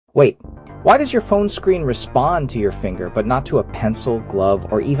Wait, why does your phone screen respond to your finger but not to a pencil, glove,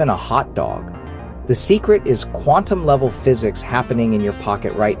 or even a hot dog? The secret is quantum-level physics happening in your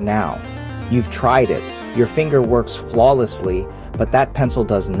pocket right now. You've tried it. Your finger works flawlessly, but that pencil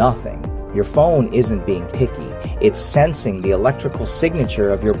does nothing. Your phone isn't being picky. It's sensing the electrical signature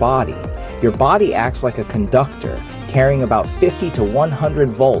of your body. Your body acts like a conductor, carrying about 50 to 100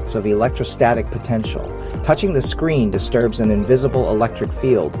 volts of electrostatic potential. Touching the screen disturbs an invisible electric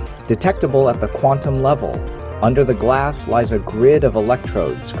field, detectable at the quantum level. Under the glass lies a grid of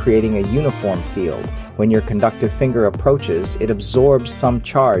electrodes, creating a uniform field. When your conductive finger approaches, it absorbs some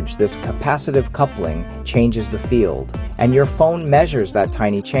charge. This capacitive coupling changes the field, and your phone measures that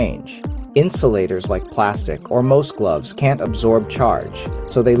tiny change. Insulators like plastic or most gloves can't absorb charge,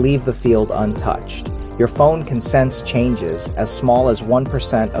 so they leave the field untouched. Your phone can sense changes as small as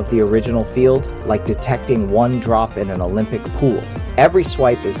 1% of the original field, like detecting one drop in an Olympic pool. Every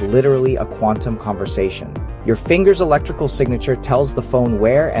swipe is literally a quantum conversation. Your finger's electrical signature tells the phone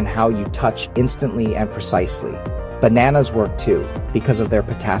where and how you touch instantly and precisely. Bananas work too, because of their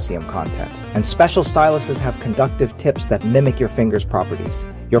potassium content. And special styluses have conductive tips that mimic your finger's properties.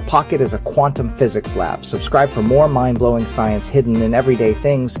 Your pocket is a quantum physics lab. Subscribe for more mind-blowing science hidden in everyday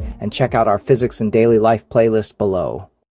things, and check out our Physics in Daily Life playlist below.